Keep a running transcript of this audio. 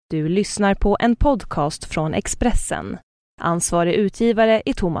Du lyssnar på en podcast från Expressen. Ansvarig utgivare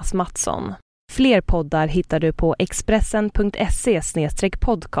är Thomas Mattsson. Fler poddar hittar du på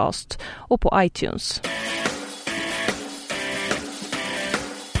expressen.se/podcast och på iTunes.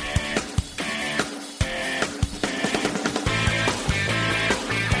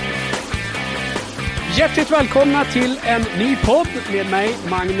 Hjärtligt välkomna till en ny podd med mig,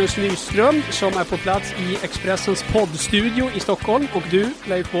 Magnus Nyström, som är på plats i Expressens poddstudio i Stockholm. Och du,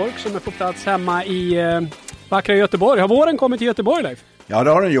 Leif Bork, som är på plats hemma i vackra Göteborg. Har våren kommit till Göteborg, Leif? Ja,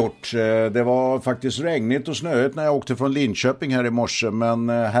 det har den gjort. Det var faktiskt regnigt och snöigt när jag åkte från Linköping här i morse. Men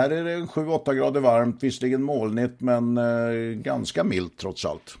här är det 7-8 grader varmt, visserligen molnigt, men ganska milt trots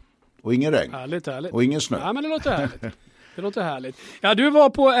allt. Och ingen regn. Härligt. Och ingen snö. Ja, men det låter härligt. Det låter härligt. Ja, du var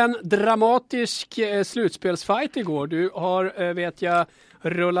på en dramatisk slutspelsfight igår. Du har, vet jag,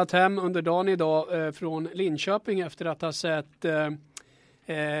 rullat hem under dagen idag från Linköping efter att ha sett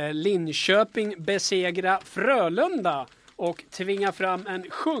Linköping besegra Frölunda och tvinga fram en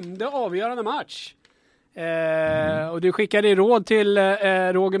 7:e avgörande match. Och du skickade råd till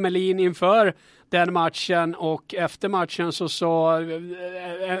Roger Melin inför den matchen, och efter matchen så sa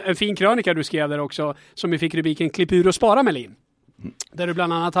en fin krönika du skrev där också, som vi fick rubriken Klipp ur och spara Melin. Där du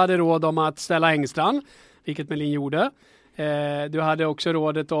bland annat hade råd om att ställa Engstrand, vilket Melin gjorde. Du hade också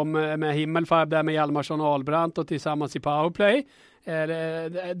rådet om med Himmelfarb där med Hjalmarsson och Ahlbrandt och tillsammans i powerplay.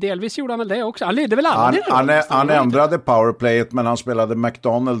 Delvis gjorde han väl det också. Han ledde väl alla. Han ändrade powerplayet, men han spelade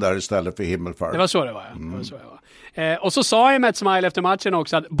McDonald där istället för Himmelfarb. Det var så det var, ja. Det var så det var. Och så sa jag med ett smile efter matchen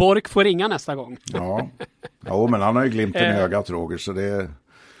också att Bork får ringa nästa gång. Ja, men han har ju glimten i ögat, Roger, så det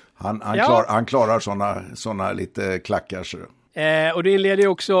han klarar såna lite klackar. Så. Och du inleder ju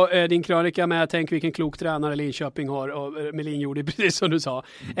också din krönika med att tänka vilken klok tränare Linköping har, och Melin gjorde precis som du sa.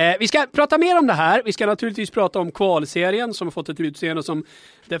 Vi ska prata mer om det här. Vi ska naturligtvis prata om kvalserien som har fått ett utseende som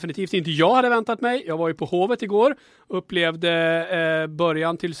definitivt inte jag hade väntat mig. Jag var ju på Hovet igår, upplevde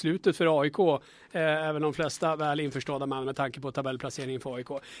början till slutet för AIK. Även de flesta väl införstådda med tanke på tabellplaceringen för AIK.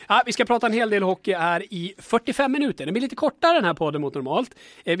 Ja, vi ska prata en hel del hockey här i 45 minuter. Det blir lite kortare den här podden mot normalt.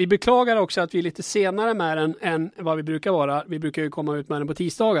 Vi beklagar också att vi är lite senare med den än vad vi brukar vara. Vi brukar ju komma ut med den på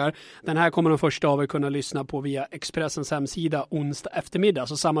tisdagar. Den här kommer de första av er kunna lyssna på via Expressens hemsida onsdag eftermiddag.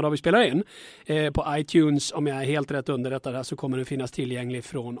 Så samma dag vi spelar in. På iTunes, om jag är helt rätt underrättad här, så kommer den finnas tillgänglig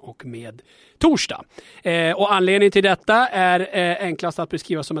från och med torsdag. Och anledningen till detta är enklast att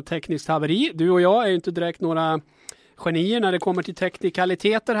beskriva som ett tekniskt haveri. Du och jag är ju inte direkt några genier när det kommer till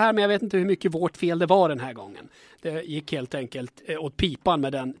teknikaliteter här, men jag vet inte hur mycket vårt fel det var den här gången. Det gick helt enkelt åt pipan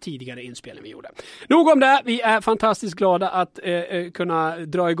med den tidigare inspelningen vi gjorde. Nog om det, vi är fantastiskt glada att kunna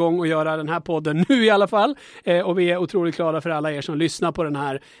dra igång och göra den här podden nu i alla fall. Och vi är otroligt glada för alla er som lyssnar på den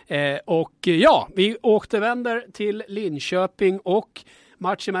här. Och ja, vi återvänder till Linköping och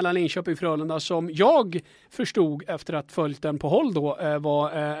matchen mellan Linköping och Frölunda, som jag förstod efter att följt den på håll då var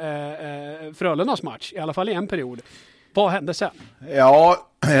Frölundas match, i alla fall i en period. Vad hände sen? Ja,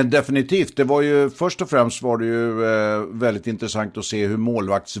 definitivt. Det var ju, först och främst var det ju väldigt intressant att se hur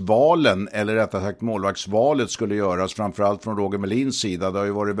målvaktsvalen, eller rättare sagt målvaktsvalet, skulle göras, framförallt från Roger Melins sida. Det har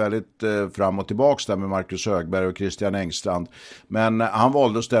ju varit väldigt fram och tillbaks där med Marcus Högberg och Christian Engstrand. Men han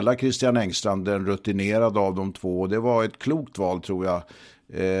valde att ställa Christian Engstrand, den rutinerade av de två, och det var ett klokt val, tror jag.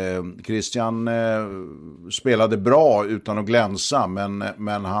 Christian spelade bra utan att glänsa,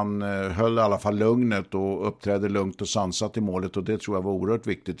 men han höll i alla fall lugnet och uppträdde lugnt och sansat i målet, och det tror jag var oerhört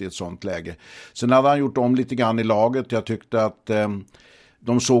viktigt i ett sånt läge. Sen hade han gjort om lite grann i laget. Jag tyckte att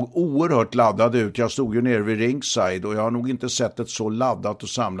de såg oerhört laddade ut. Jag stod ju nere vid ringside och jag har nog inte sett ett så laddat och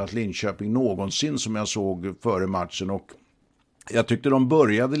samlat Linköping någonsin som jag såg före matchen, och jag tyckte de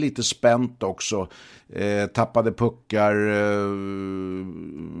började lite spänt också. Tappade puckar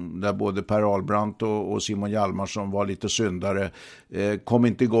där både Per Ahlbrandt och Simon Hjalmarsson var lite syndare. Kom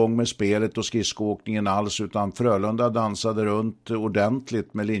inte igång med spelet och skridskoåkningen alls, utan Frölunda dansade runt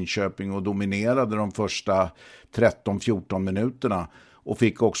ordentligt med Linköping och dominerade de första 13-14 minuterna. Och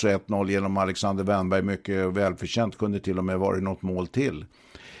fick också 1-0 genom Alexander Wennberg, mycket välförtjänt, kunde till och med vara något mål till.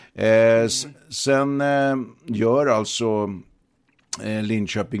 Sen gör alltså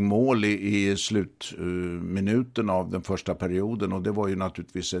Linköping mål i slutminuten av den första perioden, och det var ju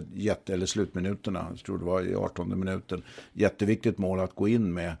naturligtvis eller slutminuterna, jag tror det var i 18:e minuten, jätteviktigt mål att gå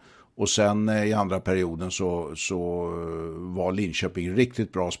in med. Och sen i andra perioden så var Linköping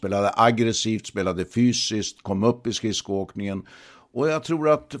riktigt bra, spelade aggressivt, spelade fysiskt, kom upp i skridskoåkningen. Och jag tror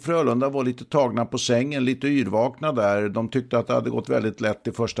att Frölunda var lite tagna på sängen, lite yrvakna där. De tyckte att det hade gått väldigt lätt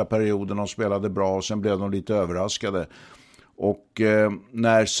i första perioden, de spelade bra och sen blev de lite överraskade. Och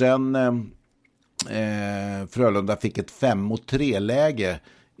när sen Frölunda fick ett 5-3 läge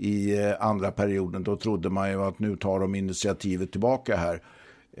i andra perioden. Då trodde man ju att nu tar de initiativet tillbaka här.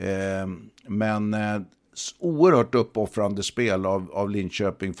 Men oerhört uppoffrande spel av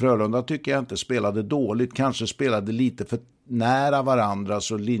Linköping. Frölunda tycker jag inte spelade dåligt, kanske spelade lite för nära varandra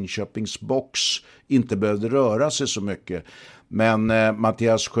så Linköpings box inte behövde röra sig så mycket. Men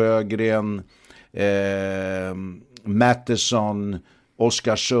Mattias Sjögren, Mattisson,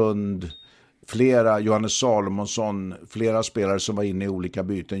 Oskarsund, flera, Johannes Salomonsson, flera spelare som var inne i olika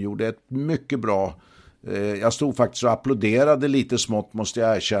byten gjorde ett mycket bra. Jag stod faktiskt och applåderade lite smått, måste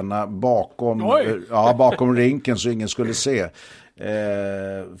jag erkänna, bakom rinken så ingen skulle se.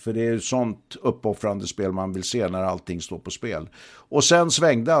 För det är ju sånt uppoffrande spel man vill se när allting står på spel. Och sen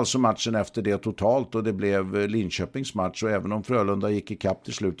svängde alltså matchen efter det totalt och det blev Linköpings match. Och även om Frölunda gick i kapp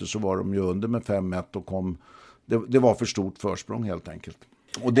till slutet så var de ju under med 5-1 och kom. Det var för stort försprång helt enkelt.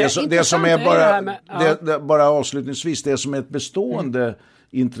 Och det som är bara avslutningsvis, det som är ett bestående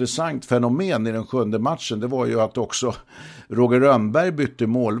intressant fenomen i den 7:e matchen, det var ju att också Roger Rönnberg bytte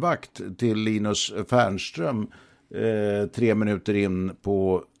målvakt till Linus Fernström 3 minuter in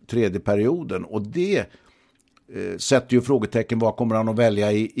på tredje perioden. Och det sätter ju frågetecken, vad kommer han att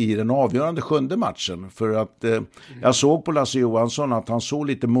välja i den avgörande 7:e matchen? För att jag såg på Lasse Johansson att han såg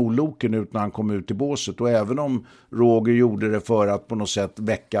lite moloken ut när han kom ut i båset. Och även om Roger gjorde det för att på något sätt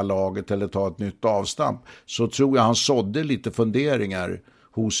väcka laget eller ta ett nytt avstamp, så tror jag han sådde lite funderingar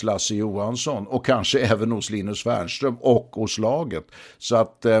hos Lasse Johansson och kanske även hos Linus Fernström och hos laget. Så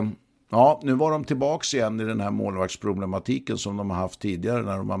att nu var de tillbaka igen i den här målvaktsproblematiken som de har haft tidigare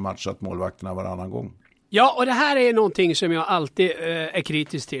när de har matchat målvakterna varannan gång. Ja, och det här är någonting som jag alltid är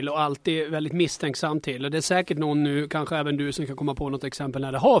kritisk till och alltid väldigt misstänksam till. Och det är säkert någon nu, kanske även du, som kan komma på något exempel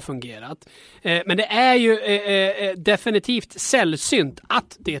när det har fungerat. Men det är ju definitivt sällsynt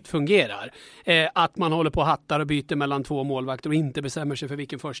att det fungerar. Att man håller på och hattar och byter mellan två målvakter och inte bestämmer sig för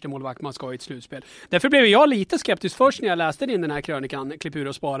vilken första målvakt man ska ha i ett slutspel. Därför blev jag lite skeptisk först när jag läste in den här krönikan, Klipp ur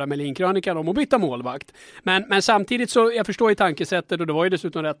och spara, Melin-krönikan om att byta målvakt. Men samtidigt så, jag förstår ju tankesättet och det var ju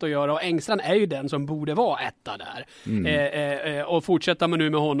dessutom rätt att göra. Och Engstrand är ju den som borde vara etta där. Och fortsätter man nu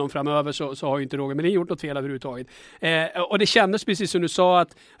med honom framöver så har ju inte Roger Melin gjort något fel överhuvudtaget. Och det kändes precis som du sa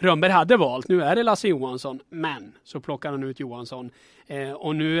att Rönnberg hade valt. Nu är det Lasse Johansson, men så plockar han ut Johansson.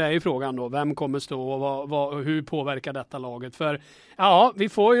 Och nu är ju frågan då, vem kommer stå och hur påverkar detta laget? För ja, vi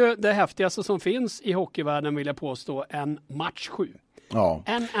får ju det häftigaste som finns i hockeyvärlden, vill jag påstå, en match 7. Ja.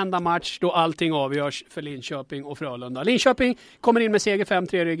 En enda match då allting avgörs för Linköping och Frölunda. Linköping kommer in med seger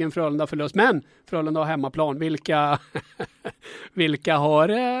 5-3 ryggen, Frölunda förlust. Men Frölunda har hemmaplan. Vilka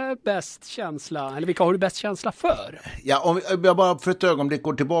har bäst känsla? Eller vilka har du bäst känsla för? Ja, om jag bara för ett ögonblick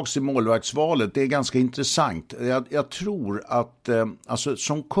går tillbaka till målvaktsvalet. Det är ganska intressant. Jag tror att alltså,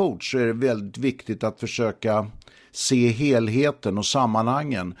 som coach så är det väldigt viktigt att försöka se helheten och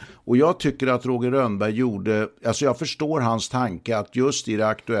sammanhangen. Och jag tycker att Roger Rönnberg gjorde, alltså jag förstår hans tanke att just i det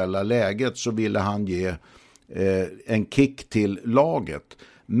aktuella läget så ville han ge en kick till laget.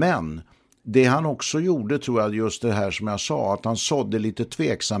 Men det han också gjorde, tror jag, just det här som jag sa, att han sådde lite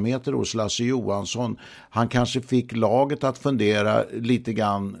tveksamheter hos Lasse Johansson. Han kanske fick laget att fundera lite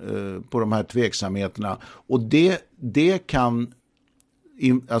grann på de här tveksamheterna. Och det kan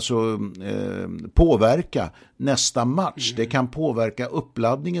påverka nästa match. Det kan påverka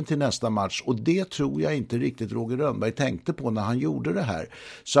uppladdningen till nästa match. Och det tror jag inte riktigt Roger Rönnberg tänkte på när han gjorde det här.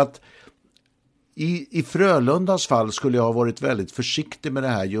 Så att i Frölundas fall skulle jag ha varit väldigt försiktig med det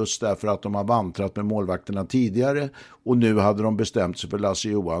här, just därför att de har vantrat med målvakterna tidigare och nu hade de bestämt sig för Lasse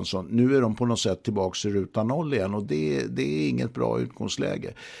Johansson. Nu är de på något sätt tillbaka i ruta 0 igen och det är inget bra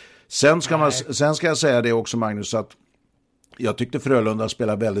utgångsläge. Sen ska jag säga det också, Magnus, att jag tyckte Frölunda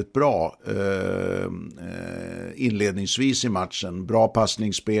spelade väldigt bra inledningsvis i matchen. Bra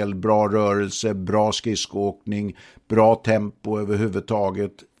passningsspel, bra rörelse, bra skridskoåkning, bra tempo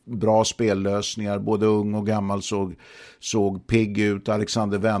överhuvudtaget. Bra spellösningar, både ung och gammal såg pigg ut.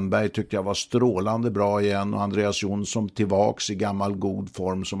 Alexander Wennberg tyckte jag var strålande bra igen och Andreas Jonsson tillbaks i gammal god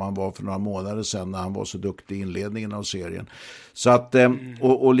form som han var för några månader sedan när han var så duktig i inledningen av serien. Så att,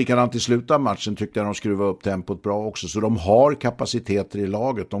 och likadant i slutet av matchen tyckte jag de skruvade upp tempot bra också. Så de har kapaciteter i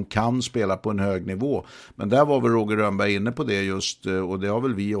laget, de kan spela på en hög nivå. Men där var väl Roger Rönnberg inne på det just, och det har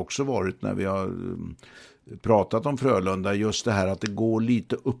väl vi också varit när vi har pratat om Frölunda, just det här att det går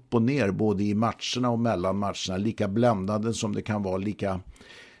lite upp och ner både i matcherna och mellan matcherna, lika bländande som det kan vara,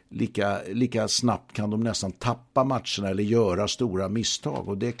 lika snabbt kan de nästan tappa matcherna eller göra stora misstag,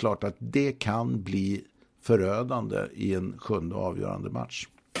 och det är klart att det kan bli förödande i en sjunde avgörande match.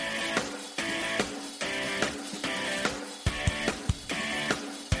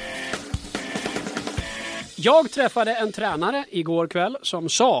 Jag träffade en tränare igår kväll som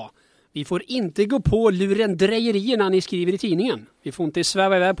sa: vi får inte gå på lurendrejerierna ni skriver i tidningen. Vi får inte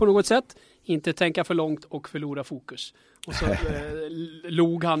sväva iväg på något sätt, inte tänka för långt och förlora fokus. Och så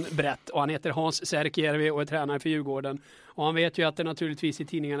log han brett, och han heter Hans Särkijärvi och är tränare för Djurgården. Och han vet ju att det naturligtvis i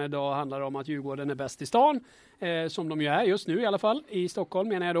tidningarna idag handlar om att Djurgården är bäst i stan, som de ju är just nu i alla fall, i Stockholm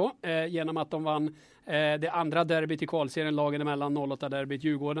menar jag då, genom att de vann det andra derbyt i kvalserien, lagen emellan 08-derbyt.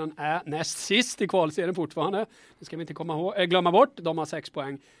 Djurgården är näst sist i kvalserien fortfarande. Det ska vi inte glömma bort. De har 6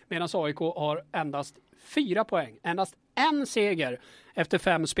 poäng. Medan AIK har endast 4 poäng. Endast en seger efter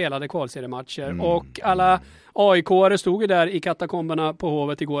 5 spelade kvalseriematcher. Och alla AIK-are stod ju där i katakomberna på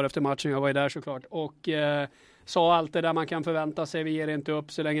Hovet igår efter matchen. Jag var ju där såklart. Och sa allt det där man kan förvänta sig. Vi ger inte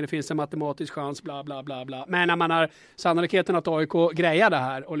upp så länge det finns en matematisk chans. Bla bla bla bla. Men när man har sannolikheten att AIK grejar det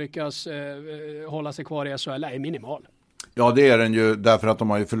här och lyckas hålla sig kvar i SHL är minimal. Ja, det är den ju, därför att de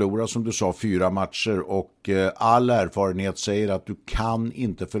har ju förlorat, som du sa, 4 matcher, och all erfarenhet säger att du kan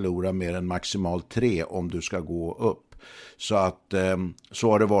inte förlora mer än maximalt 3 om du ska gå upp. Så att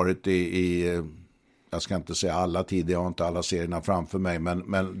så har det varit i jag ska inte säga alla tider, jag har inte alla serierna framför mig,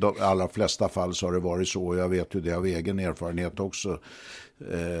 men de allra flesta fall så har det varit så, och jag vet ju det av egen erfarenhet också.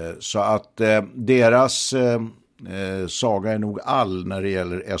 Så att deras saga är nog all när det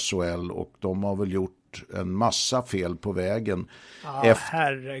gäller SHL, och de har väl gjort en massa fel på vägen.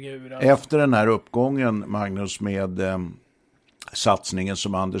 Herregud. Efter den här uppgången, Magnus, med satsningen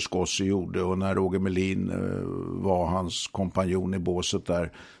som Anders Gossi gjorde, och när Roger Melin var hans kompanjon i båset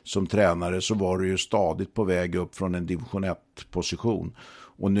där som tränare, så var det ju stadigt på väg upp från en division 1-position.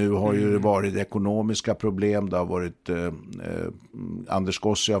 Och nu har ju det varit ekonomiska problem, det har varit Anders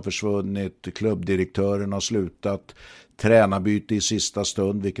Gossi har försvunnit, klubbdirektören har slutat, tränarbyte i sista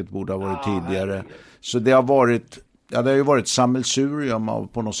stund, vilket borde ha varit tidigare. Så det har ju varit sammelsurium av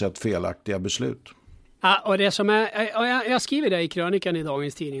på något sätt felaktiga beslut. Ja, och det som jag skriver det i krönikan i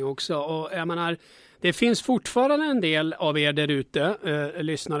dagens tidning också, och jag menar, det finns fortfarande en del av er där ute,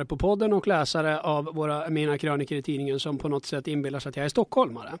 lyssnare på podden och läsare av mina krönikor i tidningen, som på något sätt inbillar sig att jag är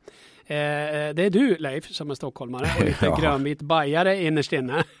stockholmare. Det är du, Leif, som är stockholmare och lite grönvit bajare innerst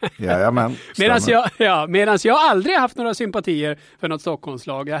inne. Jajamän. Medan jag aldrig haft några sympatier för något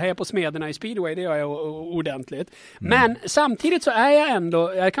Stockholmslag. Jag är på Smederna i Speedway, det gör jag ordentligt. Men samtidigt så är jag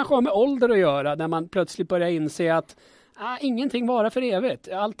ändå, jag kanske har med ålder att göra, när man plötsligt börjar inse att ingenting vara för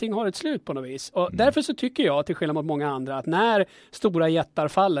evigt. Allting har ett slut på något vis. Och därför så tycker jag, till skillnad mot många andra, att när stora jättar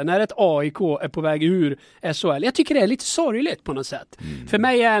faller, när ett AIK är på väg ur SHL, jag tycker det är lite sorgligt på något sätt. För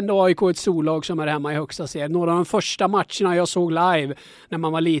mig är ändå AIK ett storlag som är hemma i högsta serien. Några av de första matcherna jag såg live när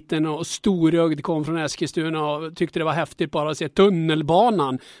man var liten och storögd kom från Eskilstuna och tyckte det var häftigt bara att se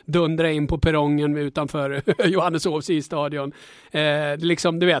tunnelbanan dundra in på perrongen utanför Johanneshovs stadion.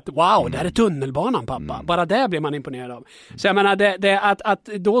 Liksom, du vet, wow, där är tunnelbanan, pappa. Bara där blir man imponerad av. Så jag menar, att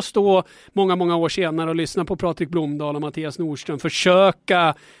då stå många år senare och lyssna på Patrik Blomdahl och Mattias Nordström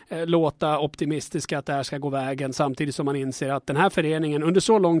försöka låta optimistiska att det här ska gå vägen, samtidigt som man inser att den här föreningen under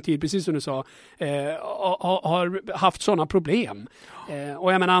så lång tid, precis som du sa, har haft sådana problem.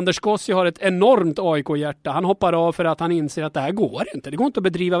 Och jag menar, Anders Gossi har ett enormt AIK-hjärta. Han hoppar av för att han inser att det här går inte. Det går inte att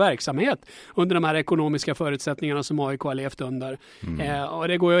bedriva verksamhet under de här ekonomiska förutsättningarna som AIK har levt under. Och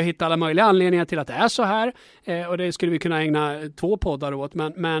det går ju att hitta alla möjliga anledningar till att det är så här. Och det skulle vi kunna ägna 2 poddar åt.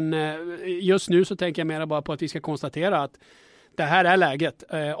 Men just nu så tänker jag mer bara på att vi ska konstatera att det här är läget.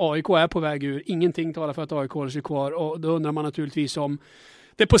 AIK är på väg ur. Ingenting talar för att AIK håller sig kvar. Och då undrar man naturligtvis om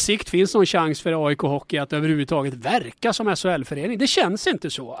det på sikt finns någon chans för AIK Hockey att överhuvudtaget verka som SHL-förening. Det känns inte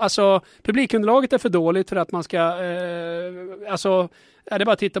så. Alltså, publikunderlaget är för dåligt för att man ska... det är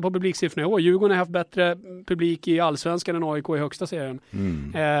bara att titta på publiksiffrorna i år. Djurgården har haft bättre publik i Allsvenskan än AIK i högsta serien.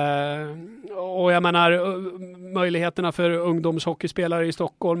 Och jag menar, möjligheterna för ungdomshockeyspelare i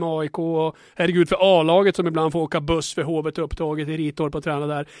Stockholm och AIK, och herregud för A-laget som ibland får åka buss för Hovet upptaget i Ritorp och träna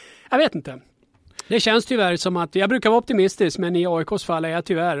där. Jag vet inte. Det känns tyvärr som att, jag brukar vara optimistisk, men i AIKs fall är jag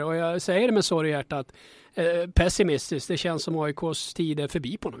tyvärr, och jag säger det med sorg i hjärtat, pessimistisk. Det känns som AIKs tid är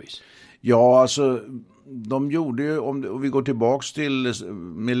förbi på något vis. Ja, alltså de gjorde ju, om vi går tillbaks till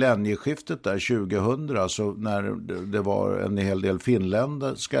millennieskiftet där 2000, så när det var en hel del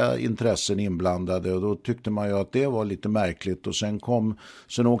finländska intressen inblandade, och då tyckte man ju att det var lite märkligt, och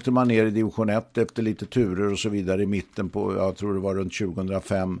sen åkte man ner i division 1 efter lite turer och så vidare i mitten på, jag tror det var runt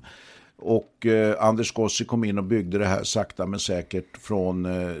 2005. Och Anders Gossi kom in och byggde det här sakta men säkert från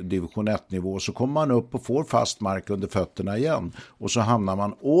division 1-nivå. Så kommer man upp och får fast mark under fötterna igen. Och så hamnar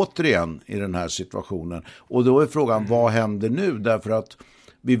man återigen i den här situationen. Och då är frågan, vad händer nu? Därför att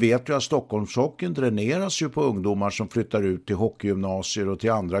vi vet ju att Stockholmshockeyn dräneras ju på ungdomar som flyttar ut till hockeygymnasier och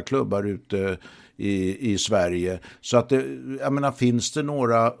till andra klubbar ute i Sverige. Så att jag menar, finns det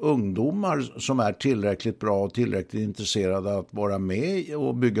några ungdomar som är tillräckligt bra och tillräckligt intresserade att vara med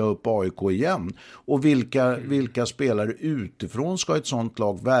och bygga upp AIK igen? Och vilka spelare utifrån ska ett sånt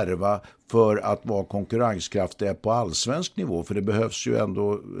lag värva för att vara konkurrenskraftiga på allsvensk nivå? För det behövs ju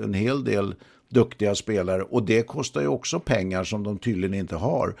ändå en hel del duktiga spelare, och det kostar ju också pengar som de tydligen inte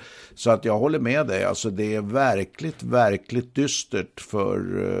har. Så att jag håller med dig, alltså det är verkligt dystert för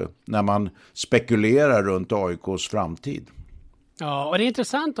när man spekulerar runt AIKs framtid. Ja, och det är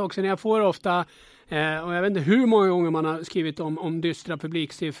intressant också när jag får ofta, och jag vet inte hur många gånger man har skrivit om dystra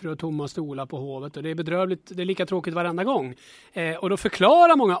publiksiffror och tomma stolar på Hovet, och det är bedrövligt, det är lika tråkigt varenda gång. Och då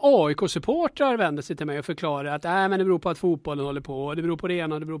förklarar många AIK-supportrar, vänder sig till mig och förklarar att men det beror på att fotbollen håller på, och det beror på det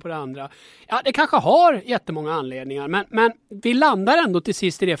ena och det beror på det andra. Ja, det kanske har jättemånga anledningar, men vi landar ändå till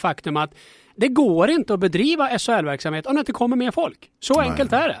sist i det faktum att det går inte att bedriva SHL-verksamhet om det inte kommer mer folk. Så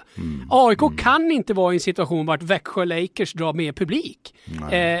enkelt är det. AIK kan inte vara i en situation vart Växjö Lakers drar med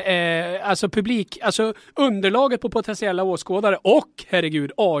publik. Alltså underlaget på potentiella åskådare och,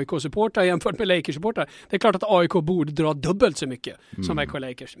 herregud, AIK-supportrar jämfört med Lakers-supportrar. Det är klart att AIK borde dra dubbelt så mycket som Växjö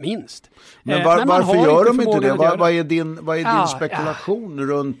Lakers, minst. Men varför gör de inte det? Vad är din spekulation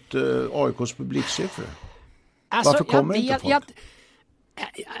runt AIKs publiksiffror? Alltså, varför kommer inte folk?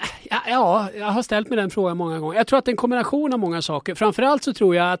 Ja, jag har ställt mig den frågan många gånger. Jag tror att det är en kombination av många saker. Framförallt så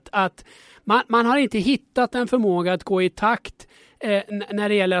tror jag att man har inte hittat en förmåga att gå i takt när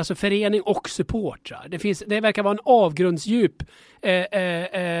det gäller alltså förening och supportrar. Det verkar vara en avgrundsdjup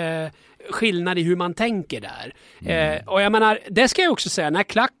skillnad i hur man tänker där. Och jag menar, det ska jag också säga, när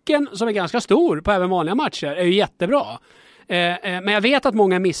klacken som är ganska stor på även vanliga matcher är ju jättebra. Men jag vet att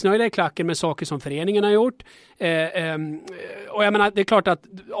många är missnöjda i klacken med saker som föreningen har gjort. Och jag menar, det är klart att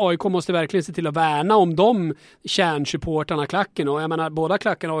AIK måste verkligen se till att värna om de kärnsupportarna klacken. Och jag menar, båda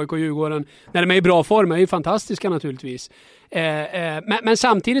klacken, AIK och Djurgården, när de är i bra form, är ju fantastiska naturligtvis. Men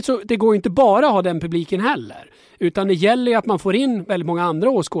samtidigt så det går inte bara att ha den publiken heller. Utan det gäller ju att man får in väldigt många andra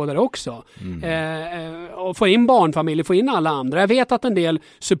åskådare också. Och får in barnfamiljer, får in alla andra. Jag vet att en del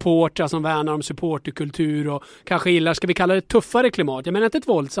supportrar som värnar om supporterkultur och kanske gillar, ska vi kalla det tuffare klimat. Jag menar inte ett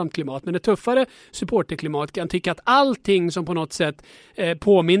våldsamt klimat, men ett tuffare supporterklimat kan tycka att allting som på något sätt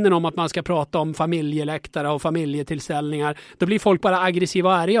påminner om att man ska prata om familjeläktare och familjetillställningar, då blir folk bara aggressiva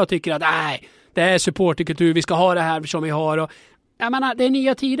och arga och tycker att nej, det är supporterkultur, vi ska ha det här som vi har. Och jag menar, det är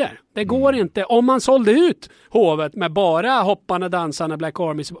nya tider. Det går inte. Om man sålde ut Hovet med bara hoppande, dansande Black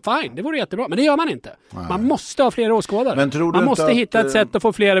Army, fine, det vore jättebra. Men det gör man inte. Nej. Man måste ha fler åskådare. Man måste hitta ett sätt att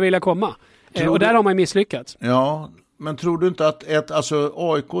få fler att vilja komma. Och där har man misslyckats. Ja, men tror du inte att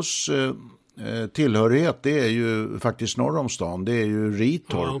AIKs tillhörighet, det är ju faktiskt norr om stan. Det är ju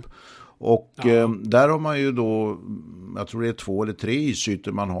Ritorp. Ja. Och där har man ju då, jag tror det är 2 eller 3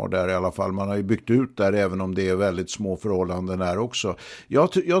 isytor man har där i alla fall. Man har ju byggt ut där även om det är väldigt små förhållanden där också.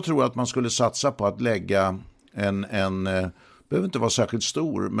 Jag tror att man skulle satsa på att lägga en behöver inte vara särskilt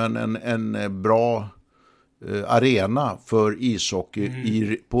stor, men en bra arena för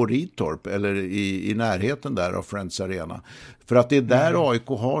ishockey på Ritorp eller i närheten där av Friends Arena. För att det är där AIK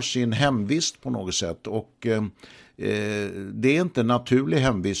har sin hemvist på något sätt, och det är inte en naturlig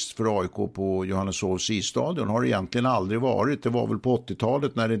hemvist för AIK på Johanneshovs isstadion, har det egentligen aldrig varit. Det var väl på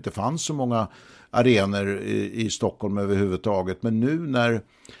 80-talet när det inte fanns så många arenor i Stockholm överhuvudtaget. Men nu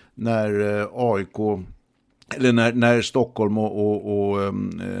när AIK, eller när Stockholm och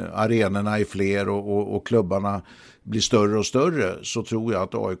arenorna är fler och klubbarna blir större och större, så tror jag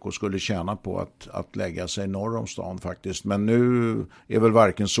att AIK skulle tjäna på att lägga sig norr om stan faktiskt. Men nu är väl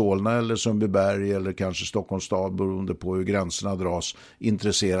varken Solna eller Sundbyberg eller kanske Stockholms stad, beroende på hur gränserna dras,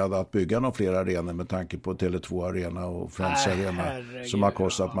 intresserade att bygga några fler arenor med tanke på Tele2 Arena och Friends Arena som har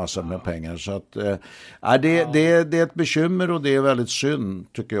kostat massor med pengar. Så att det är ett bekymmer, och det är väldigt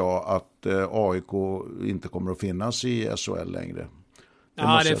synd tycker jag att AIK inte kommer att finnas i SHL längre.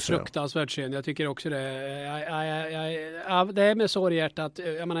 Ja, det är fruktansvärt synd. Jag tycker också det. Det är med sorg i hjärtat.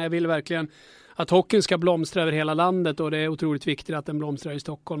 Jag vill verkligen att hockeyn ska blomstra över hela landet, och det är otroligt viktigt att den blomstrar i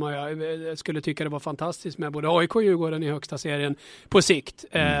Stockholm. Och jag skulle tycka det var fantastiskt med både AIK och Djurgården i högsta serien på sikt.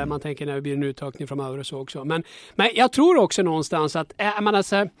 Man tänker när det blir en uttagning framöver och så också. Men jag tror också någonstans att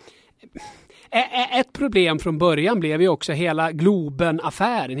ett problem från början blev ju också hela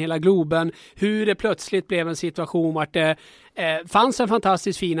Globen-affären, hela Globen, hur det plötsligt blev en situation vart det fanns en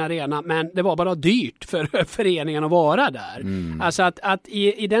fantastiskt fin arena, men det var bara dyrt för föreningen att vara där. Alltså att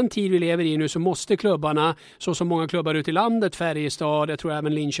i den tid vi lever i nu så måste klubbarna, så som många klubbar ute i landet, Färjestad, jag tror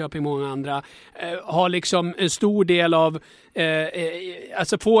även Linköping och många andra, har liksom en stor del av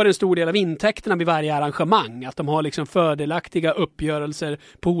alltså får en stor del av intäkterna vid varje arrangemang. Att de har liksom fördelaktiga uppgörelser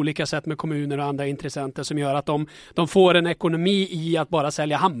på olika sätt med kommuner och andra intressenter som gör att de får en ekonomi i att bara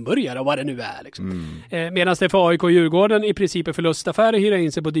sälja hamburgare och vad det nu är. Liksom. Medan det för AIK och Djurgården i princip är förlustaffärer hyra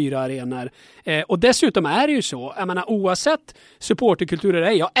in sig på dyra arenor. Och dessutom är det ju så, jag menar, oavsett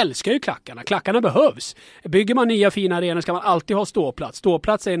supporterkulturer, jag älskar ju klackarna. Klackarna behövs. Bygger man nya fina arenor ska man alltid ha ståplats.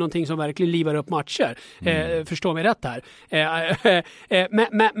 Ståplats är någonting som verkligen livar upp matcher. Förstår mig rätt här.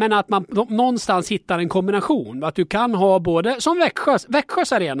 Men att man någonstans hittar en kombination. Att du kan ha både, som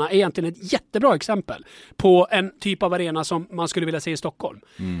Växjös arena är egentligen ett jättebra exempel på en typ av arena som man skulle vilja se i Stockholm.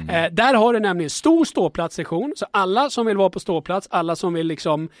 Där har du nämligen stor ståplatssektion, så alla som vill vara på ståplats, alla som vill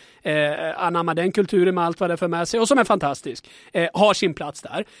liksom anamma den kulturen med allt vad det för med sig och som är fantastisk, har sin plats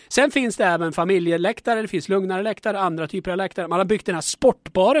där. Sen finns det även familjeläktare, det finns lugnare läktare, andra typer av läktare. Man har byggt den här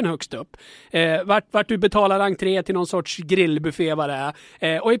sportbaren högst upp. Vart du betalar entré till någon sorts grillbuffé vad det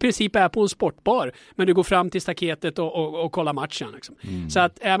är. Och i princip är på en sportbar. Men du går fram till staketet och kollar matchen. Liksom. Så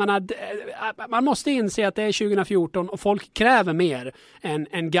att jag menar, man måste inse att det är 2014 och folk kräver mer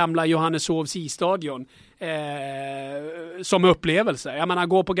än gamla Johanneshovs isstadion som upplevelse. Jag menar,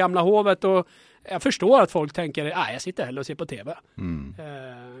 gå på Gamla Hovet och jag förstår att folk tänker jag sitter hellre och ser på tv.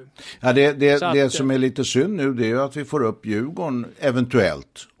 Ja, det som är lite synd nu, det är ju att vi får upp Djurgården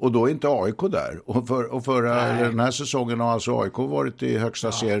eventuellt, och då är inte AIK där. Och den här säsongen har alltså AIK varit i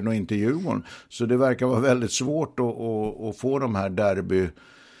högsta serien och inte Djurgården. Så det verkar vara väldigt svårt att få de här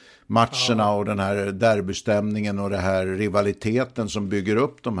derbymatcherna och den här derbystämningen och den här rivaliteten som bygger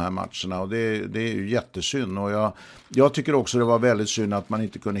upp de här matcherna, och det är ju jättesynd. Och jag tycker också det var väldigt synd att man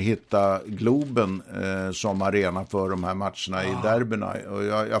inte kunde hitta Globen som arena för de här matcherna i derbyna, och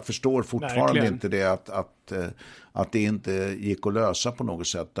jag förstår fortfarande inte det att det inte gick att lösa på något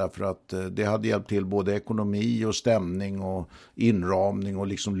sätt, därför att det hade hjälpt till både ekonomi och stämning och inramning och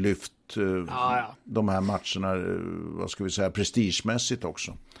liksom lyft de här matcherna, vad ska vi säga, prestigemässigt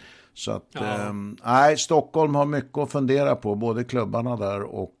också. Så att Stockholm har mycket att fundera på, både klubbarna där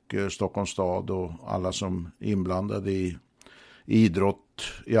och Stockholms stad och alla som är inblandade i idrott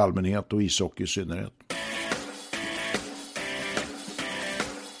i allmänhet och ishockey i synnerhet.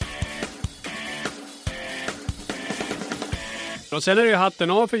 Och sen är det ju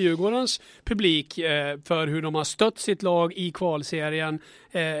hatten av för Djurgårdens publik för hur de har stött sitt lag i kvalserien,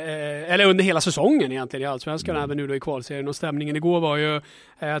 eller under hela säsongen egentligen i Allsvenskan, även nu då i kvalserien. Och stämningen igår var ju,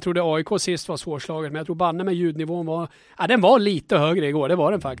 jag trodde AIK sist var svårslaget, men jag tror banne med ljudnivån den var lite högre igår, det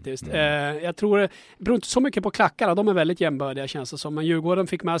var den faktiskt. Jag tror det beror inte så mycket på klackarna, de är väldigt jämbördiga känns det som, men Djurgården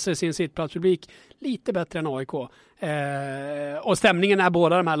fick med sig sin sittplatspublik lite bättre än AIK. Och stämningen när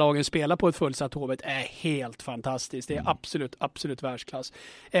båda de här lagen spelar på ett fullsatt Hovet är helt fantastiskt. Det är absolut världsklass.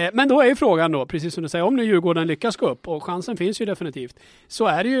 Men då är ju frågan då, precis som du säger, om nu Djurgården lyckas gå upp, och chansen finns ju definitivt, så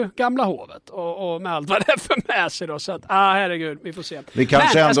är det ju Gamla Hovet och med allt vad det är för med sig då. Så att, herregud, vi får se.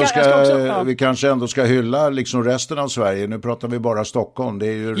 Vi kanske ändå ska hylla liksom resten av Sverige. Nu pratar vi bara Stockholm. Det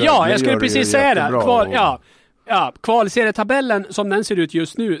är ju jag skulle precis säga det. Kvalserietabellen som den ser ut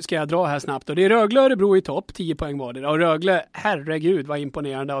just nu ska jag dra här snabbt. Och det är Rögle och Örebro i topp, 10 poäng var. Och Rögle, herregud vad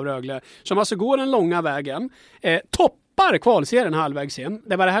imponerande av Rögle. Som alltså går den långa vägen. Toppar kvalserien halvvägs in.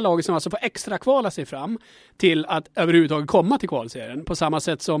 Det var det här laget som alltså får extra kvala sig fram till att överhuvudtaget komma till kvalserien. På samma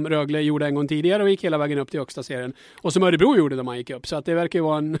sätt som Rögle gjorde en gång tidigare och gick hela vägen upp till högsta serien. Och som Örebro gjorde när man gick upp. Så att det verkar ju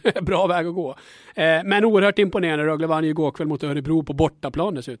vara en bra väg att gå. Men oerhört imponerande. Rögle vann ju igår kväll mot Örebro på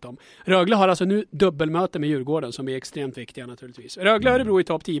bortaplan dessutom. Rögle har alltså nu dubbelmöte med Djurgården som är extremt viktiga naturligtvis. Rögle och Örebro i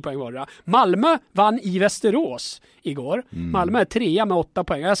topp, 10 poäng vardera. Malmö vann i Västerås igår. Malmö är 3 med 8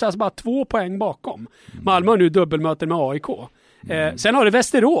 poäng. Jag säger alltså bara 2 poäng bakom. Malmö har nu dubbelmöte med AIK. Sen har det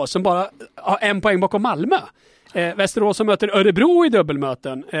Västerås som bara har 1 poäng bakom Malmö. Västerås som möter Örebro i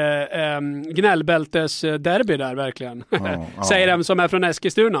dubbelmöten. Gnällbältes derby där verkligen. Säger den som är från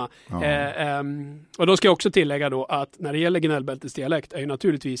Eskilstuna. Och då ska jag också tillägga då att när det gäller Gnällbältes dialekt är ju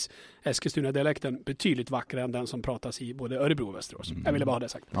naturligtvis Eskilstuna-dialekten betydligt vackrare än den som pratas i både Örebro och Västerås. Jag ville bara ha det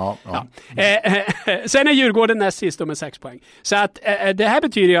sagt. Sen är Djurgården näst sist med 6 poäng. Så att det här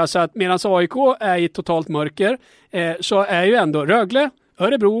betyder ju alltså att medan AIK är i totalt mörker så är ju ändå Rögle,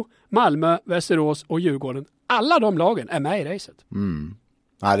 Örebro, Malmö, Västerås och Djurgården, alla de lagen är med i racet.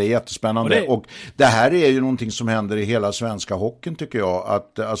 Ja, det är jättespännande. Och det här är ju någonting som händer i hela svenska hockeyn tycker jag.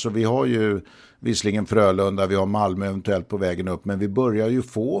 Att, alltså, vi har ju visserligen Frölunda, vi har Malmö eventuellt på vägen upp, men vi börjar ju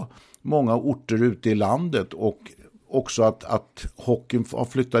få många orter ute i landet och också att hockeyn har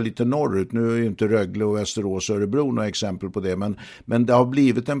flyttat lite norrut. Nu är ju inte Rögle och Västerås och Örebro några exempel på det, men det har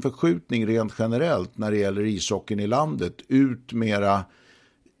blivit en förskjutning rent generellt när det gäller ishockeyn i landet. Ut mera,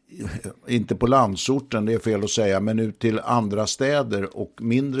 inte på landsorten, det är fel att säga, men ut till andra städer och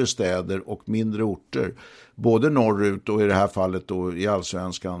mindre orter. Både norrut och i det här fallet då i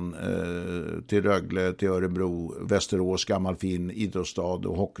allsvenskan till Rögle, till Örebro, Västerås, gammal fin idrottsstad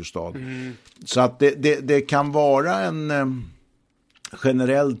och hockeystad. Så att det kan vara en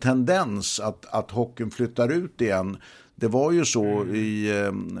generell tendens att hockeyn flyttar ut igen. Det var ju så i,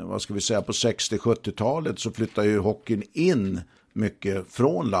 vad ska vi säga, på 60-70-talet så flyttade ju hockeyn in mycket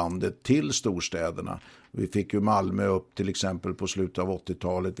från landet till storstäderna. Vi fick ju Malmö upp till exempel på slutet av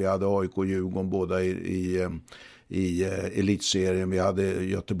 80-talet. Vi hade AIK och Djurgården båda i elitserien. Vi hade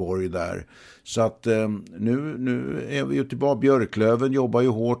Göteborg där. Så att nu är vi ju tillbaka. Björklöven jobbar ju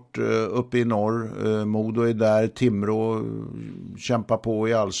hårt uppe i norr. Modo är där. Timrå kämpar på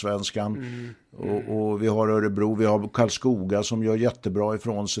i allsvenskan. Och vi har Örebro, vi har Karlskoga som gör jättebra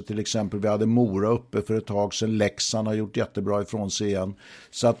ifrån sig till exempel. Vi hade Mora uppe för ett tag sedan. Leksand har gjort jättebra ifrån sig igen.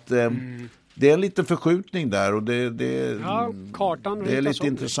 Så att det är en liten förskjutning där och kartan det är lite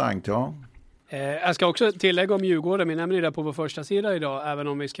intressant, ja. Jag ska också tillägga om Djurgården, vi nämner det på vår första sida idag, även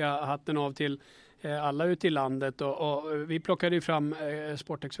om vi ska ha hatten av till alla ute i landet. Och vi plockade ju fram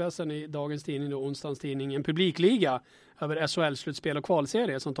Sportexpressen i dagens tidning, onsdagens tidning, en publikliga över SHL-slutspel och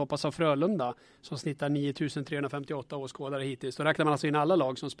kvalserie som toppas av Frölunda som snittar 9358 åskådare hittills. Då räknar man alltså in alla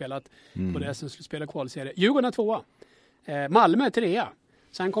lag som spelat både SM-slutspel och kvalserie. Djurgården är 2, Malmö är 3.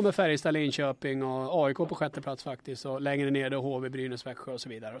 Sen kommer Färjestad, Linköping och AIK på 6:e plats faktiskt. Och längre ner då HV, Brynäs, Växjö och så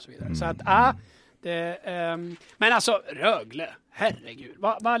vidare. Och så vidare. Så att, men alltså Rögle, herregud.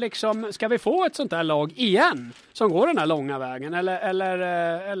 Vad liksom, ska vi få ett sånt där lag igen som går den här långa vägen?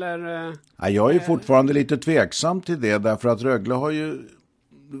 Eller ja, jag är ju fortfarande lite tveksam till det därför att Rögle har ju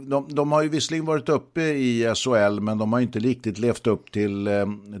de har ju visserligen varit uppe i SHL men de har inte riktigt levt upp till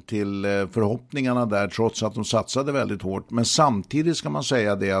förhoppningarna där trots att de satsade väldigt hårt. Men samtidigt ska man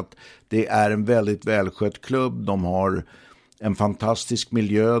säga det att det är en väldigt välskött klubb. De har en fantastisk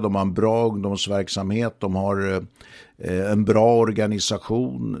miljö, de har en bra ungdomsverksamhet, de har en bra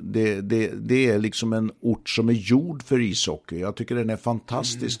organisation. Det är liksom en ort som är gjord för ishockey. Jag tycker den är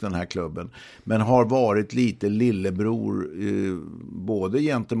fantastisk den här klubben. Men har varit lite lillebror både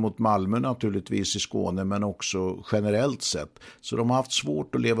gentemot Malmö naturligtvis i Skåne men också generellt sett. Så de har haft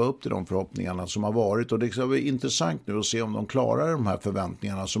svårt att leva upp till de förhoppningarna som har varit. Och det ska bli intressant nu att se om de klarar de här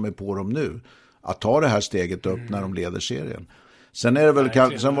förväntningarna som är på dem nu. Att ta det här steget upp när de leder serien. Sen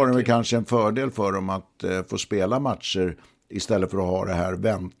var det väl kanske en fördel för dem att få spela matcher istället för att ha det här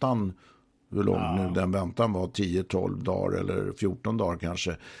väntan. Hur lång nu den väntan var, 10-12 dagar eller 14 dagar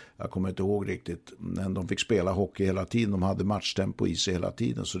kanske. Jag kommer inte ihåg riktigt. Men de fick spela hockey hela tiden. De hade matchtempo i sig hela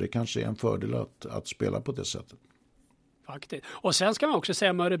tiden. Så det kanske är en fördel att spela på det sättet. Faktiskt. Och sen ska man också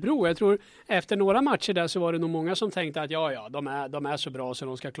säga med Örebro. Jag tror efter några matcher där så var det nog många som tänkte att de är så bra så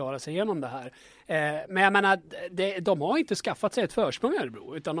de ska klara sig igenom det här. Men jag menar, de har inte skaffat sig ett försprång i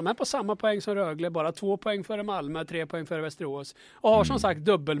Örebro utan de är på samma poäng som Rögle, bara 2 poäng före Malmö, 3 poäng före Västerås och har som sagt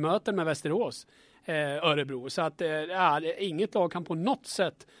dubbelmöten med Västerås. Örebro. Så att inget lag kan på något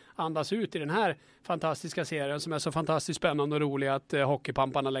sätt andas ut i den här fantastiska serien som är så fantastiskt spännande och rolig att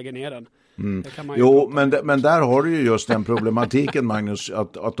hockeypamparna lägger ner den. Jo, men där har du ju just den problematiken, Magnus,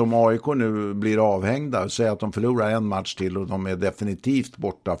 att om AIK nu blir avhängda, säger att de förlorar en match till och de är definitivt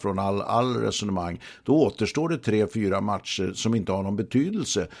borta från all resonemang, då återstår det 3-4 matcher som inte har någon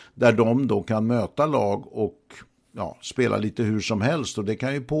betydelse, där de då kan möta lag och spela lite hur som helst och det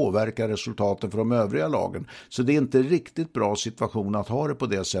kan ju påverka resultaten för de övriga lagen. Så det är inte riktigt bra situation att ha det på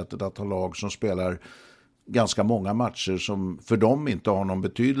det sättet, att ha lag som spelar ganska många matcher som för dem inte har någon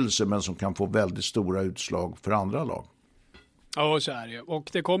betydelse men som kan få väldigt stora utslag för andra lag. Ja, så är det. Och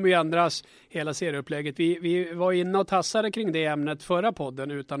det kommer ju ändras hela serieupplägget. Vi var inne och tassade kring det ämnet förra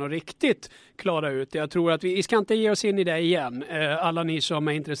podden utan att riktigt klara ut det. Jag tror att vi ska inte ge oss in i det igen. Alla ni som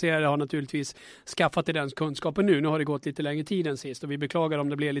är intresserade har naturligtvis skaffat i den kunskapen nu. Nu har det gått lite längre tid än sist och vi beklagar om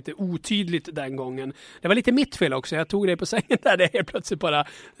det blev lite otydligt den gången. Det var lite mitt fel också. Jag tog det på sängen där det helt plötsligt bara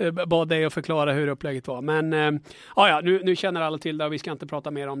bad dig att förklara hur upplägget var. Men nu känner alla till det och vi ska inte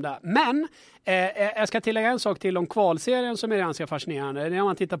prata mer om det. Men jag ska tillägga en sak till om kvalserien som är ganska fascinerande. När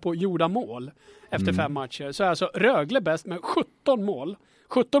man tittar på gjorda mål efter 5 matcher så är alltså Rögle bäst med 17 mål.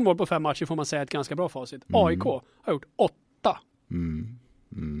 17 mål på 5 matcher får man säga ett ganska bra facit. AIK har gjort 8.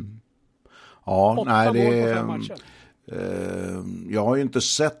 8 mål på 5 matcher. Jag har ju inte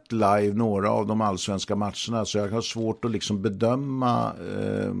sett live några av de allsvenska matcherna, så jag har svårt att liksom bedöma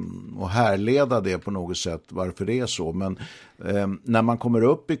och härleda det på något sätt varför det är så. Men när man kommer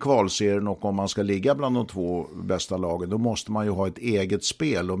upp i kvalserien och om man ska ligga bland de 2 bästa lagen, då måste man ju ha ett eget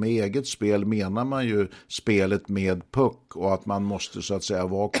spel. Och med eget spel menar man ju spelet med puck, och att man måste så att säga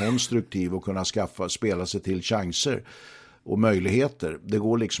vara konstruktiv och kunna spela sig till chanser och möjligheter. Det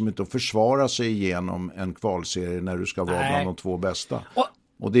går liksom inte att försvara sig igenom en kvalserie när du ska vara bland de 2 bästa.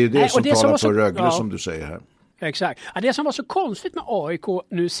 Och det är det som talar för Rögle, som du säger här. Exakt. Ja, det som var så konstigt med AIK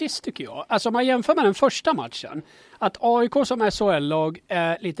nu sist tycker jag, alltså om man jämför med den första matchen, att AIK som SHL-lag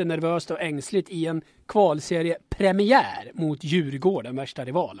är lite nervöst och ängsligt i en kvalserie premiär mot Djurgården, värsta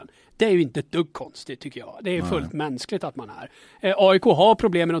rivalen. Det är ju inte ett dugg konstigt tycker jag. Det är fullt mänskligt att man är. AIK har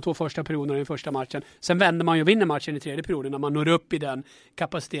problem med de 2 första perioderna i den första matchen. Sen vänder man ju och vinner matchen i tredje perioden när man når upp i den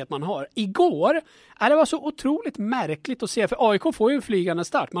kapacitet man har. Igår, det var så otroligt märkligt att se, för AIK får ju en flygande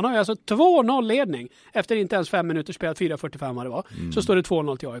start. Man har ju alltså 2-0 ledning efter inte ens 5 minuter spelat, 4:45 vad det var. Så står det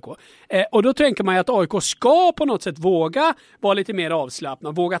 2-0 till AIK. Och då tänker man ju att AIK ska på något sätt våga vara lite mer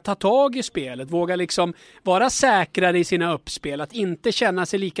avslappnad, våga ta tag i spelet, våga liksom vara säkrare i sina uppspel, att inte känna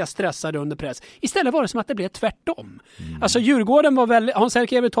sig lika stressade under press. Istället var det som att det blev tvärtom. Alltså Djurgården var väldigt, Hans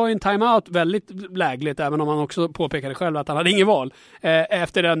Erkevi tar en timeout väldigt lägligt, även om han också påpekade själv att han hade ingen val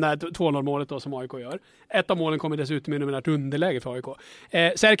efter den där 2-0 målet då som AIK gör. Ett av målen kommer dessutom i numerärt underläge för AIK.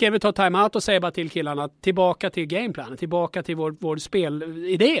 Erkevi tar timeout och säger bara till killarna tillbaka till gameplanen, tillbaka till vår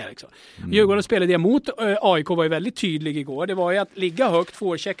spelidé. Liksom. Djurgårdens spelidé mot AIK var ju väldigt tydlig igår. Det var ju att ligga högt,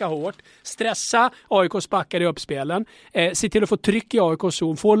 forechecka hårt, stressa AIKs backar i uppspelen, se till att få tryck i AIKs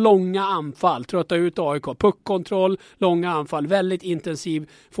zon, få långa anfall, trötta ut AIK, puckkontroll, långa anfall, väldigt intensiv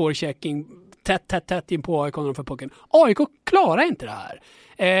forechecking, tätt in på AIK när de får pucken. AIK klarar inte det här.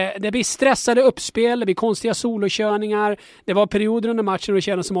 Det blir stressade uppspel, det blir konstiga solokörningar. Det var perioder under matchen och det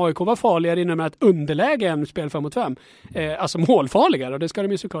kändes som AIK var farligare inom ett underläge än spel 5-5. Alltså målfarligare, och det ska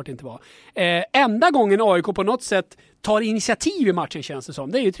de ju såklart inte vara. Enda gången AIK på något sätt tar initiativ i matchen känns det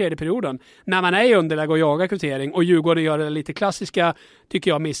som, det är ju tredje perioden. När man är i underläge och jagar kvittering och Djurgården gör det lite klassiska,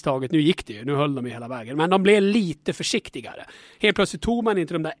 tycker jag, misstaget. Nu gick det ju, nu höll de i hela vägen. Men de blev lite försiktigare. Helt plötsligt tog man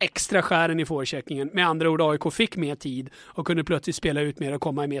inte de där extra skären i forecheckingen. Med andra ord, AIK fick mer tid och kunde plötsligt spela ut mer och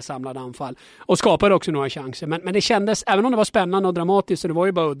komma i mer samlade anfall. Och skapade också några chanser. Men det kändes, även om det var spännande och dramatiskt, så det var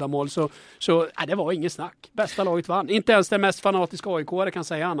ju bara uddamål, så det var inget snack. Bästa laget vann. Inte ens den mest fanatiska AIK-are kan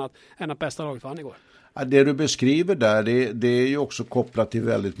säga annat än att bästa laget vann igår. Det du beskriver där, det är ju också kopplat till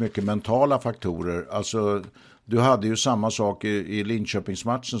väldigt mycket mentala faktorer. Alltså, du hade ju samma sak i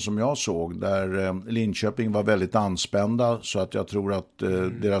Linköpingsmatchen som jag såg, där Linköping var väldigt anspända, så att jag tror att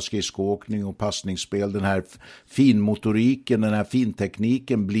deras skridskoåkning och passningsspel, den här finmotoriken, den här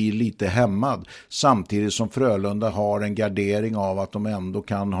fintekniken blir lite hämmad, samtidigt som Frölunda har en gardering av att de ändå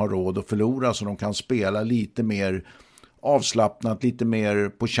kan ha råd att förlora, så de kan spela lite mer avslappnat, lite mer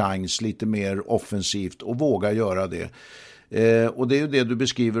på chans, lite mer offensivt och våga göra det. Och det är ju det du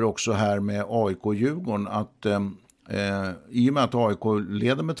beskriver också här med AIK och Djurgården, att i och med att AIK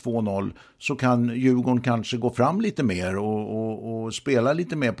leder med 2-0 så kan Djurgården kanske gå fram lite mer och spela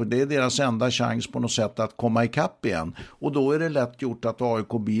lite mer på det. Är deras enda chans på något sätt att komma ikapp igen. Och då är det lätt gjort att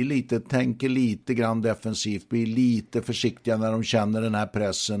AIK tänker lite grann defensivt, blir lite försiktiga när de känner den här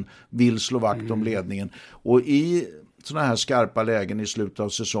pressen, vill slå vakt om ledningen. Och i sådana här skarpa lägen i slutet av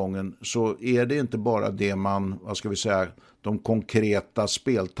säsongen så är det inte bara det de konkreta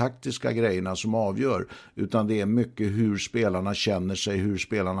speltaktiska grejerna som avgör, utan det är mycket hur spelarna känner sig, hur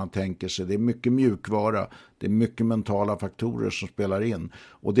spelarna tänker sig. Det är mycket mjukvara, det är mycket mentala faktorer som spelar in.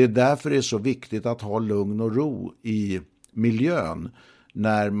 Och det är därför det är så viktigt att ha lugn och ro i miljön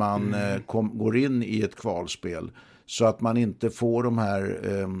när man går in i ett kvalspel. Så att man inte får de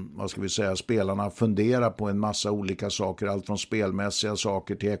här spelarna fundera på en massa olika saker. Allt från spelmässiga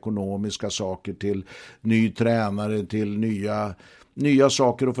saker till ekonomiska saker till ny tränare till nya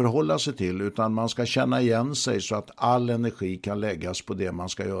saker att förhålla sig till. Utan man ska känna igen sig så att all energi kan läggas på det man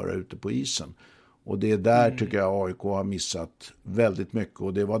ska göra ute på isen. Och det är där tycker jag AIK har missat väldigt mycket.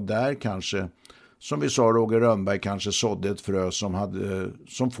 Och det var där kanske, som vi sa, Roger Rönnberg kanske sådde ett frö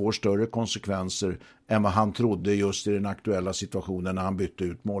som får större konsekvenser än vad han trodde just i den aktuella situationen när han bytte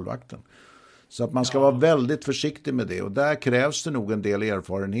ut målvakten. Så att man ska vara väldigt försiktig med det. Och där krävs det nog en del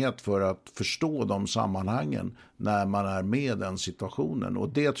erfarenhet för att förstå de sammanhangen när man är med den situationen. Och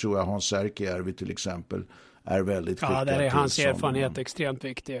det tror jag Hans Erkijärvi till exempel är väldigt skicklig. Ja, där är hans erfarenhet extremt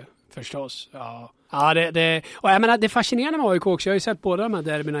viktig förstås. Ja. Ja, och jag menar, det fascinerande med AIK också. Jag har ju sett båda de här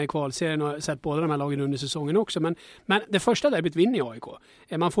derbyna i kvalserien och sett båda de här lagen under säsongen också. Men det första derbyt vinner AIK.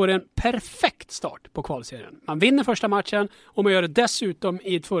 Man får en perfekt start på kvalserien. Man vinner första matchen och man gör det dessutom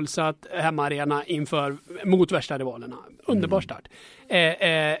i ett fullsatt hemmaarena mot värsta rivalerna. Underbar start.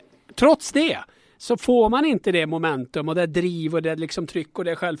 Trots det så får man inte det momentum och det driv och det liksom tryck och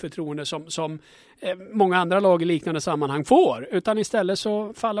det självförtroende som många andra lag i liknande sammanhang får. Utan istället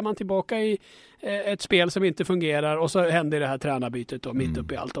så faller man tillbaka i ett spel som inte fungerar och så händer det här tränarbytet då, mitt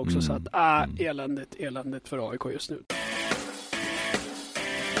upp i allt också. Så att eländigt för AIK just nu.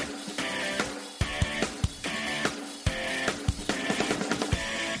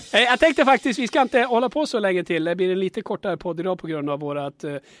 Jag tänkte faktiskt, vi ska inte hålla på så länge till. Det blir en lite kortare podd idag på grund av vårat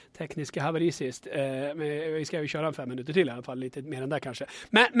tekniska haveri sist. Vi ska ju köra 5 minuter till i alla fall, lite mer än där kanske.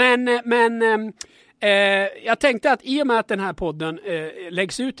 Men jag tänkte att i och med att den här podden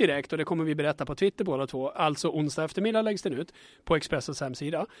läggs ut direkt, och det kommer vi berätta på Twitter båda två, alltså onsdag eftermiddag läggs den ut på Expressens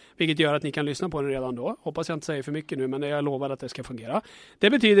hemsida, vilket gör att ni kan lyssna på den redan då. Hoppas jag inte säger för mycket nu, men jag lovar att det ska fungera. Det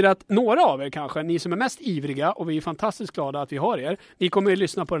betyder att några av er kanske, ni som är mest ivriga, och vi är fantastiskt glada att vi har er, ni kommer att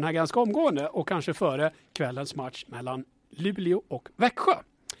lyssna på den här ganska omgående och kanske före kvällens match mellan Luleå och Växjö.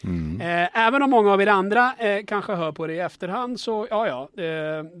 Även om många av er andra kanske hör på det i efterhand, så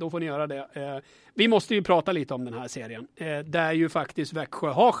då får ni göra det. Vi måste ju prata lite om den här serien, där ju faktiskt Växjö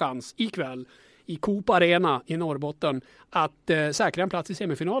har chans ikväll i Coop Arena i Norrbotten att säkra en plats i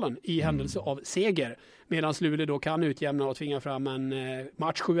semifinalen i händelse av seger, medan Luleå då kan utjämna och tvinga fram en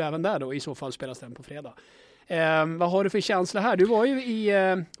match 7 även där då, i så fall spelas den på fredag. Vad har du för känsla här? Du var ju i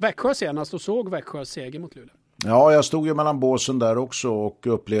Växjö senast och såg Växjös seger mot Luleå. Ja, jag stod ju mellan båsen där också och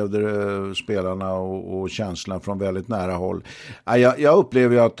upplevde spelarna och känslan från väldigt nära håll. Jag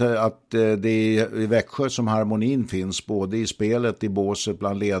upplever ju att det är i Växjö som harmonin finns, både i spelet, i båset,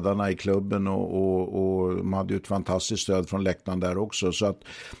 bland ledarna i klubben och de hade ju ett fantastiskt stöd från läktaren där också. Så att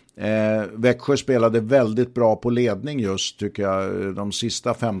Växjö spelade väldigt bra på ledning just, tycker jag, de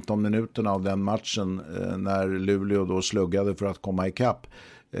sista 15 minuterna av den matchen när Luleå då sluggade för att komma ikapp.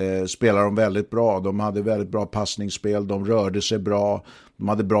 Spelar de väldigt bra. De hade väldigt bra passningsspel, de rörde sig bra, de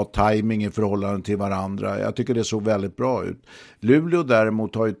hade bra timing i förhållande till varandra. Jag tycker det såg väldigt bra ut. Luleå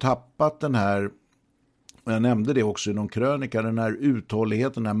däremot har ju tappat den här, jag nämnde det också i någon krönika, den här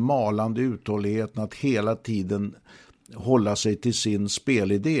uthålligheten, den här malande uthålligheten att hela tiden hålla sig till sin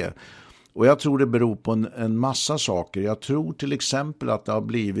spelidé. Och jag tror det beror på en massa saker. Jag tror till exempel att det har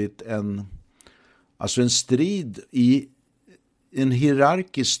blivit en strid en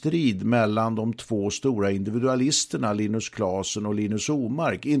hierarkisk strid mellan de två stora individualisterna, Linus Klasen och Linus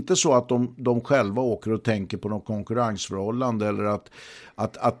Omark. Inte så att de själva åker och tänker på någon konkurrensförhållande eller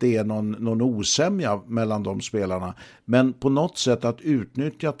att det är någon osämja mellan de spelarna. Men på något sätt att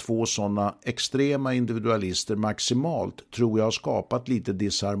utnyttja två sådana extrema individualister maximalt tror jag har skapat lite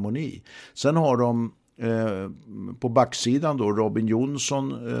disharmoni. Sen har de på backsidan då Robin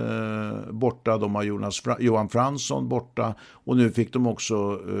Jonsson borta, de har Johan Fransson borta och nu fick de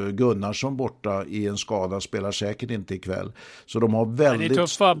också Gunnarsson borta i en skada, spelar säkert inte ikväll. Så de har väldigt, det är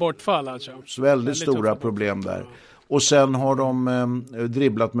tuffa bortfall alltså. Väldigt stora problem där. Och sen har de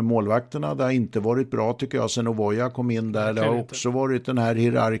dribblat med målvakterna. Det har inte varit bra tycker jag sen Ovoja kom in där. Det har också varit den här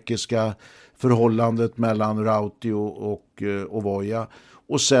hierarkiska förhållandet mellan Rauti och Ovoja.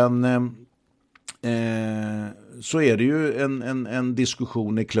 Och sen så är det ju en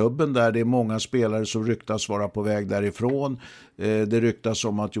diskussion i klubben där det är många spelare som ryktas vara på väg därifrån. Det ryktas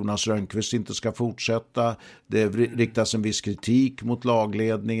om att Jonas Rönnqvist inte ska fortsätta. Det riktas en viss kritik mot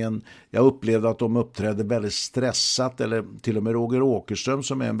lagledningen. Jag upplevde att de uppträdde väldigt stressat, eller till och med Roger Åkerström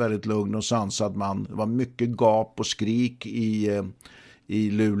som är en väldigt lugn och sansad man. Det var mycket gap och skrik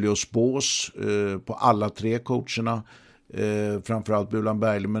i Luleås bås på alla tre coacherna. Framförallt Bulan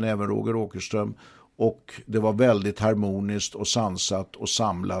Berglund men även Roger Åkerström, och det var väldigt harmoniskt och sansat och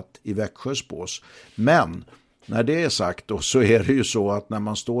samlat i Växjös bås. Men när det är sagt då, så är det ju så att när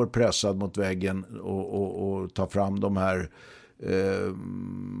man står pressad mot väggen och tar fram de här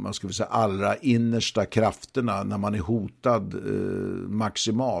man ska säga allra innersta krafterna, när man är hotad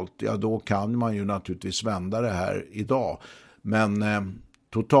maximalt, ja då kan man ju naturligtvis vända det här idag. Men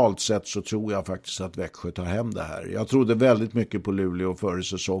totalt sett så tror jag faktiskt att Växjö tar hem det här. Jag trodde väldigt mycket på Luleå före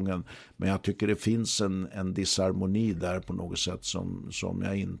säsongen, men jag tycker det finns en disharmoni där på något sätt som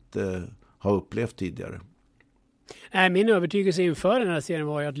jag inte har upplevt tidigare. Nej, min övertygelse inför den här serien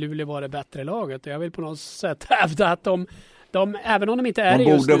var ju att Luleå var det bättre laget, och jag vill på något sätt hävda att de även om de inte är det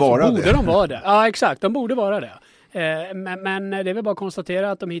just nu, så borde de vara det. Ja, exakt, de borde vara det. Men det är väl bara att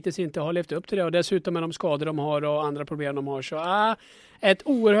konstatera att de hittills inte har levt upp till det, och dessutom med de skador de har och andra problem de har, så ett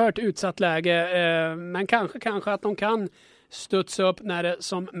oerhört utsatt läge, men kanske att de kan studsa upp när det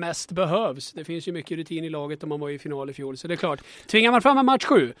som mest behövs. Det finns ju mycket rutin i laget om man var i final i fjol, så det är klart, tvingar man fram en match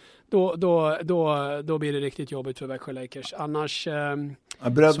 7 då blir det riktigt jobbigt för Växjö Lakers. Annars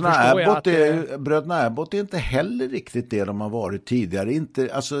Bröderna Abbott är inte heller riktigt det de har varit tidigare. Inte,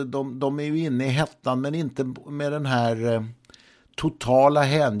 alltså de är ju inne i hettan, men inte med den här totala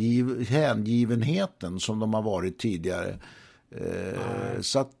hängivenheten som de har varit tidigare.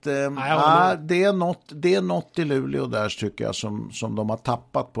 Så att det är något i Luleå där, tycker jag, som de har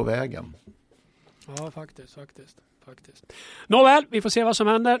tappat på vägen. Ja, faktiskt. Nåväl, vi får se vad som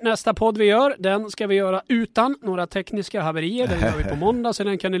händer. Nästa podd vi gör, den ska vi göra utan några tekniska haverier. Den gör vi på måndag, så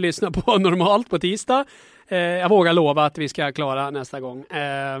den kan ni lyssna på normalt på tisdag. Jag vågar lova att vi ska klara nästa gång.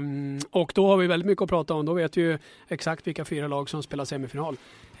 Och då har vi väldigt mycket att prata om. Då vet vi ju exakt vilka 4 lag som spelar semifinal.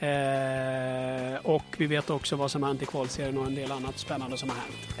 Och vi vet också vad som har hänt i kvalserien och en del annat spännande som har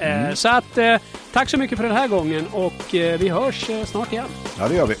hänt. Så att tack så mycket för den här gången, och vi hörs snart igen. Ja,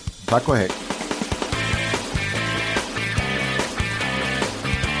 det gör vi. Tack och hej.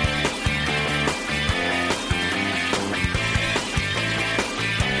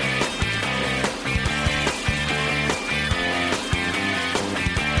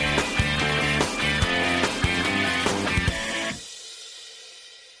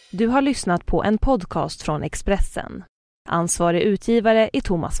 Du har lyssnat på en podcast från Expressen. Ansvarig utgivare är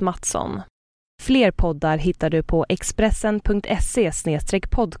Thomas Mattsson. Fler poddar hittar du på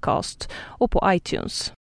expressen.se/podcast och på iTunes.